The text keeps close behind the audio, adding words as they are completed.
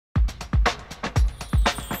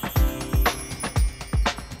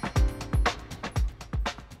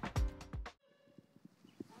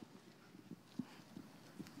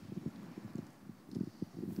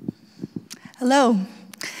Hello.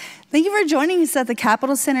 Thank you for joining us at the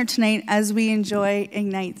Capitol Center tonight as we enjoy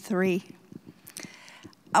Ignite3.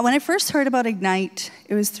 When I first heard about Ignite,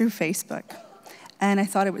 it was through Facebook, and I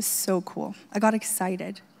thought it was so cool. I got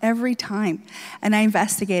excited every time, and I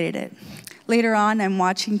investigated it. Later on, I'm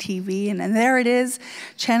watching TV, and there it is,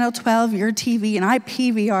 Channel 12, your TV, and I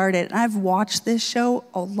PVR'd it, and I've watched this show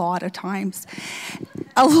a lot of times.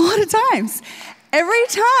 Every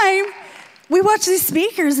time, we watch these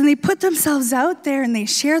speakers and they put themselves out there and they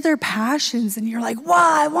share their passions and you're like,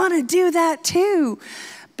 wow, I want to do that too.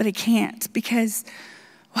 But I can't, because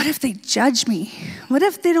what if they judge me? What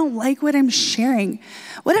if they don't like what I'm sharing?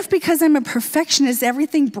 What if because I'm a perfectionist,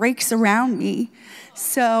 everything breaks around me?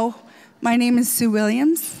 So my name is Sue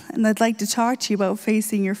Williams and I'd like to talk to you about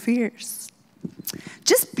facing your fears.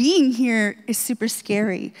 Just being here is super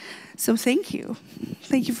scary. So thank you.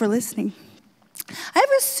 Thank you for listening. I have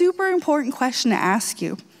a super important question to ask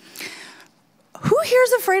you. Who here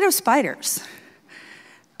is afraid of spiders?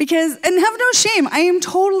 And have no shame, I am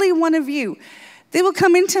totally one of you. They will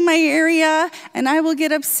come into my area and I will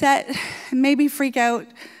get upset and maybe freak out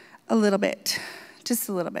a little bit, just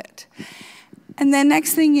a little bit. And then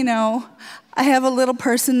next thing you know, I have a little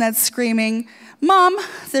person that's screaming, Mom,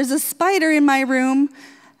 there's a spider in my room,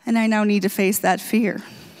 and I now need to face that fear.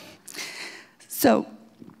 So,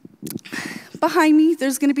 behind me,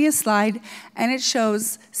 there's going to be a slide, and it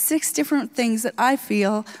shows 6 different things that I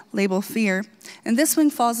feel label fear. And this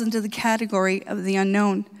one falls into the category of the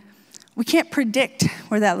unknown. We can't predict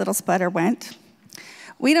where that little spider went.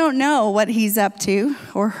 We don't know what he's up to,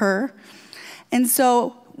 or her. And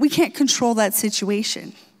so we can't control that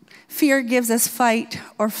situation. Fear gives us fight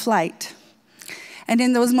or flight. And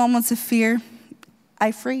in those moments of fear,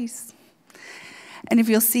 I freeze. And if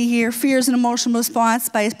you'll see here, fear is an emotional response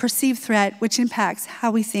by a perceived threat which impacts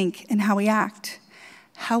how we think and how we act.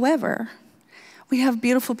 However, we have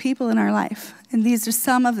beautiful people in our life, and these are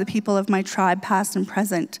some of the people of my tribe, past and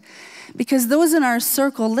present, because those in our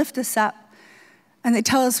circle lift us up, and they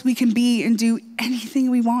tell us we can be and do anything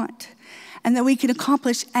we want, and that we can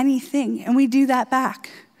accomplish anything, and we do that back.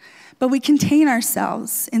 But we contain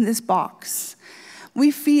ourselves in this box. We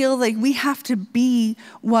feel like we have to be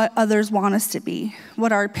what others want us to be,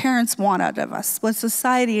 what our parents want out of us, what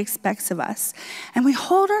society expects of us. And we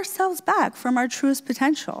hold ourselves back from our truest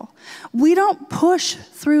potential. We don't push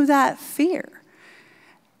through that fear,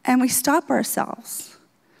 and we stop ourselves.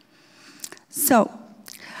 So,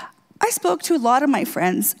 I spoke to a lot of my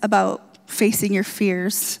friends about facing your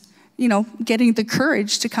fears, getting the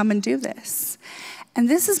courage to come and do this. And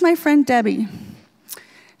this is my friend Debbie.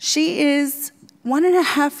 She is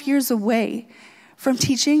 1.5 years away from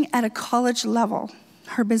teaching at a college level,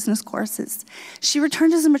 her business courses. She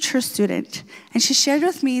returned as a mature student, and she shared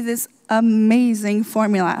with me this amazing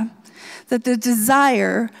formula, that the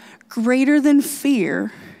desire greater than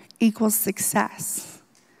fear equals success.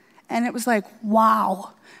 And it was like,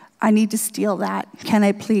 wow, I need to steal that. Can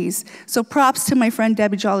I please? So props to my friend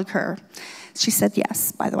Debbie Jolliker. She said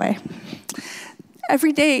yes, by the way.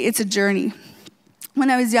 Every day, it's a journey. When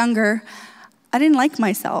I was younger, I didn't like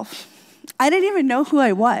myself. I didn't even know who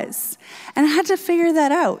I was. And I had to figure that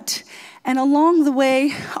out. And along the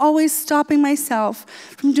way, always stopping myself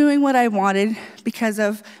from doing what I wanted because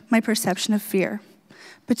of my perception of fear.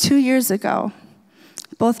 But 2 years ago,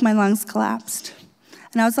 both my lungs collapsed.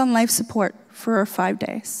 And I was on life support for 5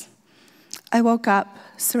 days. I woke up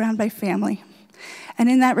surrounded by family. And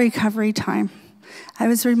in that recovery time, I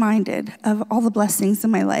was reminded of all the blessings in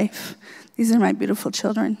my life. These are my beautiful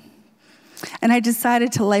children. And I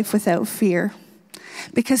decided to live without fear,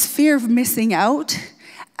 because fear of missing out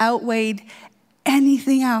outweighed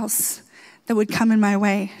anything else that would come in my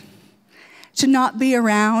way. To not be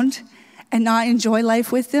around and not enjoy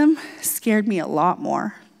life with them scared me a lot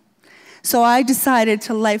more. So I decided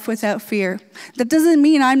to live without fear. That doesn't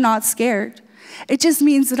mean I'm not scared. It just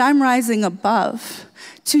means that I'm rising above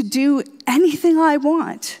to do anything I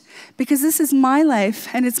want. Because this is my life,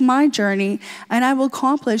 and it's my journey, and I will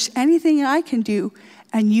accomplish anything I can do,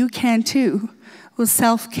 and you can too, with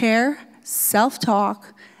self-care,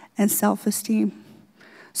 self-talk, and self-esteem.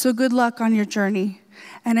 So good luck on your journey,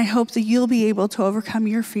 and I hope that you'll be able to overcome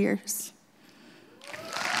your fears.